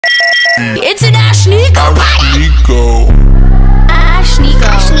It's an Ashnikko party. Ashnikko.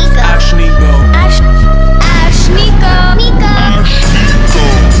 Ashnikko.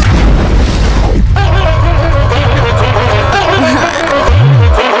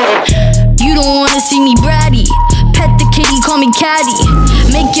 You don't wanna see me bratty. Pet the kitty, call me caddy.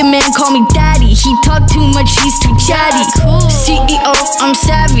 Make your man call me daddy. He talk too much, he's too chatty. CEO, I'm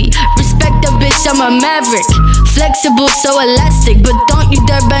savvy. Respect the bitch, I'm a maverick. Flexible, so elastic, but don't you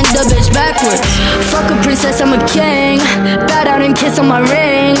dare bend the bitch backwards. Fuck a princess, I'm a king. Bow down and kiss on my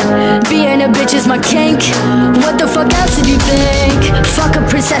ring. Being a bitch is my kink. What the fuck else did you think? Fuck a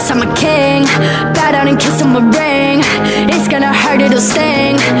princess, I'm a king. Bow down and kiss on my ring. It's gonna hurt, it'll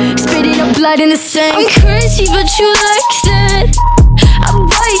sting. Spitting up blood in the sink. I'm crazy, but you like that. I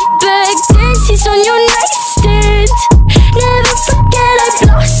bite back, dances on your nightstand. Never forget I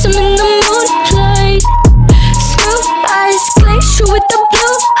blossom in the moonlight. Screw eyes, glacier with the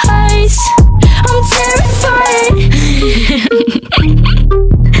blue eyes. I'm terrified.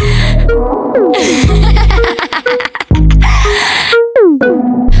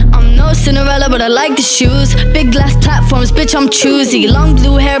 I'm no Cinderella, but I like the shoes. Big glass platforms, bitch, I'm choosy. Long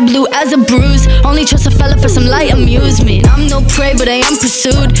blue hair, blue as a bruise. Only trust a fella for some light amusement. I'm no prey, but I am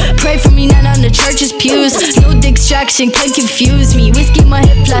pursued. Pray for me, not on the church's pews. No distraction can confuse me. Whiskey, my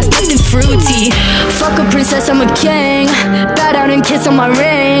hip flask, nothing fruity. Fuck a princess, I'm a king. Bow down and kiss on my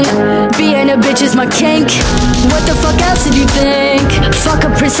ring. Being a bitch is my kink. What the fuck else did you think? Fuck a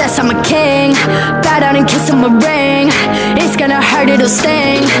princess, I'm a king. Bow down and kiss on my ring. It's gonna hurt, it'll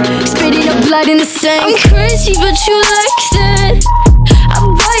sting. Spitting up blood in the sink. I'm crazy, but you like that.